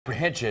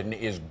Apprehension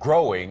is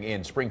growing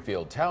in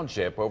Springfield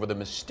Township over the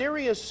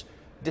mysterious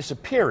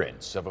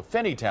disappearance of a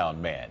Finneytown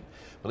man.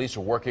 Police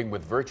are working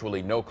with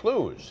virtually no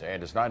clues,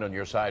 and as 9 on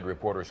Your Side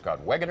reporter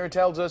Scott Wegener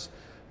tells us,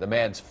 the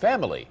man's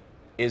family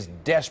is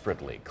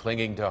desperately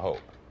clinging to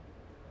hope.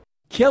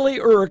 Kelly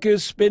Irk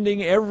is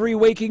spending every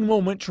waking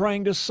moment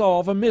trying to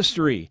solve a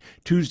mystery.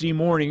 Tuesday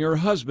morning, her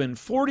husband,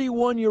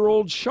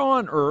 41-year-old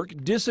Sean Irk,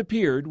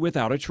 disappeared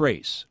without a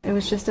trace. It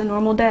was just a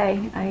normal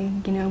day. I,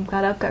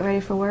 got up, got ready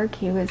for work.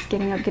 He was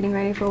getting up, getting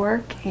ready for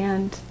work,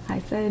 and I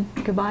said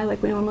goodbye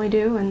like we normally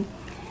do, and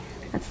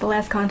that's the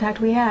last contact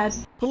we had.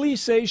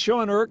 Police say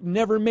Sean Irk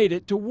never made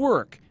it to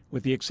work.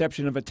 With the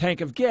exception of a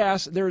tank of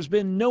gas, there has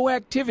been no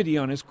activity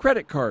on his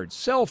credit card,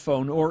 cell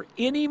phone, or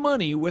any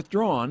money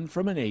withdrawn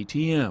from an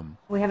ATM.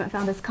 We haven't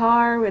found his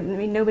car.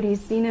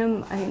 Nobody's seen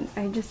him.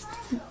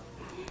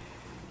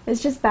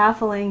 It's just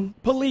baffling.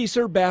 Police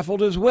are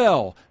baffled as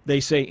well. They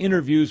say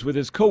interviews with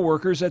his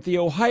co-workers at the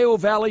Ohio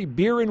Valley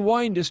Beer and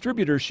Wine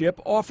Distributorship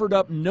offered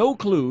up no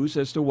clues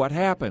as to what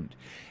happened.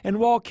 And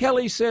while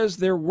Kelly says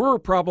there were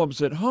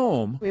problems at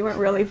home, we weren't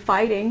really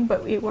fighting,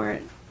 but we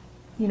weren't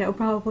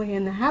probably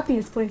in the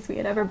happiest place we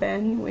had ever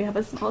been. We have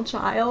a small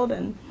child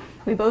and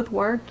we both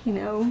work,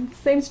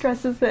 same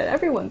stresses that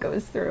everyone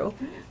goes through.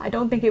 I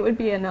don't think it would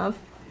be enough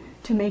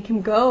to make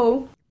him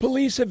go.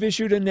 Police have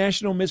issued a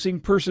National Missing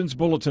Persons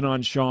Bulletin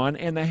on Sean,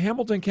 and the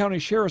Hamilton County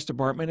Sheriff's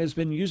Department has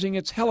been using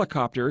its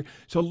helicopter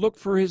to look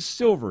for his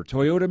silver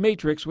Toyota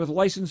Matrix with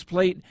license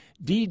plate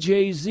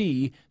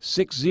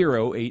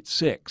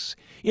DJZ6086.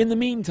 In the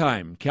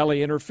meantime,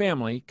 Kelly and her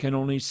family can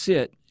only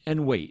sit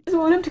and wait. I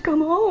just want him to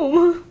come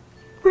home.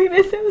 We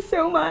miss him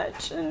so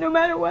much, and no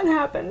matter what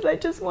happens, I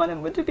just want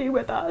him to be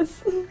with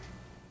us.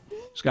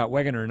 Scott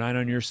Wegener, 9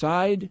 on Your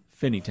Side,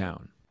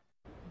 Finneytown.